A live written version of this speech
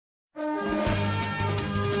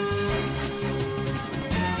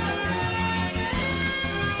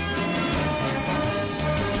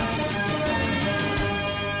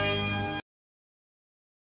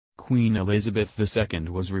Queen Elizabeth II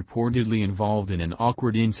was reportedly involved in an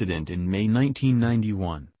awkward incident in May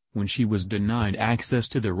 1991, when she was denied access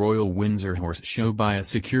to the Royal Windsor Horse Show by a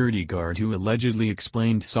security guard who allegedly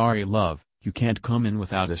explained "Sorry love, you can't come in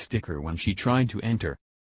without a sticker" when she tried to enter.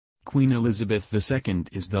 Queen Elizabeth II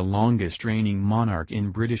is the longest-reigning monarch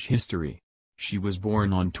in British history. She was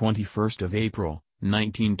born on 21 April,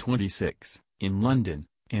 1926, in London,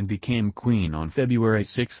 and became Queen on February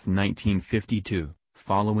 6, 1952,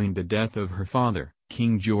 following the death of her father,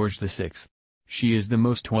 King George VI. She is the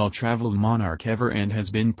most well-traveled monarch ever and has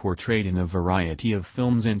been portrayed in a variety of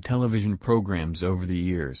films and television programs over the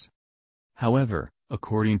years. However,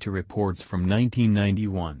 according to reports from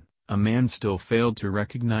 1991, a man still failed to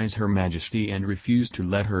recognize Her Majesty and refused to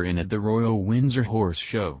let her in at the Royal Windsor Horse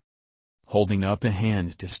Show. Holding up a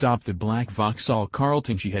hand to stop the black Vauxhall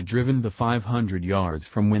Carlton she had driven the 500 yards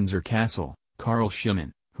from Windsor Castle, Carl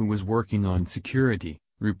Schumann, who was working on security,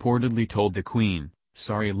 reportedly told the Queen,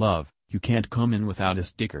 "Sorry love, you can't come in without a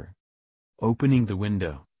sticker." Opening the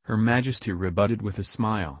window, Her Majesty rebutted with a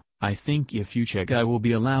smile, "I think if you check I will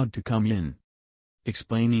be allowed to come in."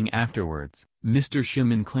 Explaining afterwards, Mr.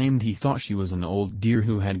 Schumann claimed he thought she was an old dear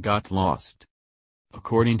who had got lost.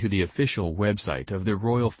 According to the official website of the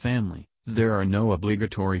royal family, there are no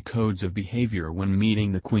obligatory codes of behavior when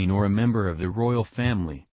meeting the Queen or a member of the royal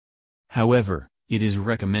family. However, it is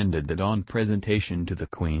recommended that on presentation to the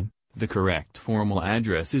Queen, the correct formal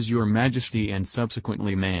address is "Your Majesty" and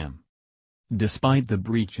subsequently "Ma'am." Despite the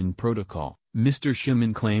breach in protocol, Mr.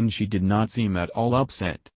 Schumann claimed she did not seem at all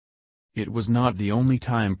upset. It was not the only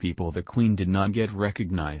time the Queen did not get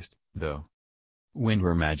recognized, though. When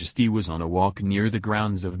Her Majesty was on a walk near the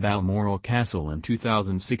grounds of Balmoral Castle in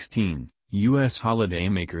 2016, U.S.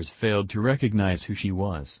 holidaymakers failed to recognize who she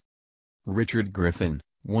was. Richard Griffin,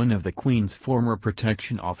 one of the Queen's former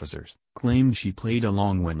protection officers, claimed she played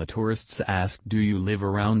along when the tourists asked "Do you live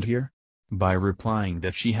around here?" by replying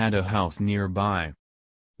that she had a house nearby.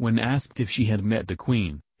 When asked if she had met the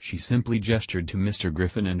Queen, she simply gestured to Mr.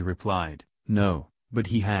 Griffin and replied, "No, but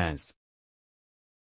he has."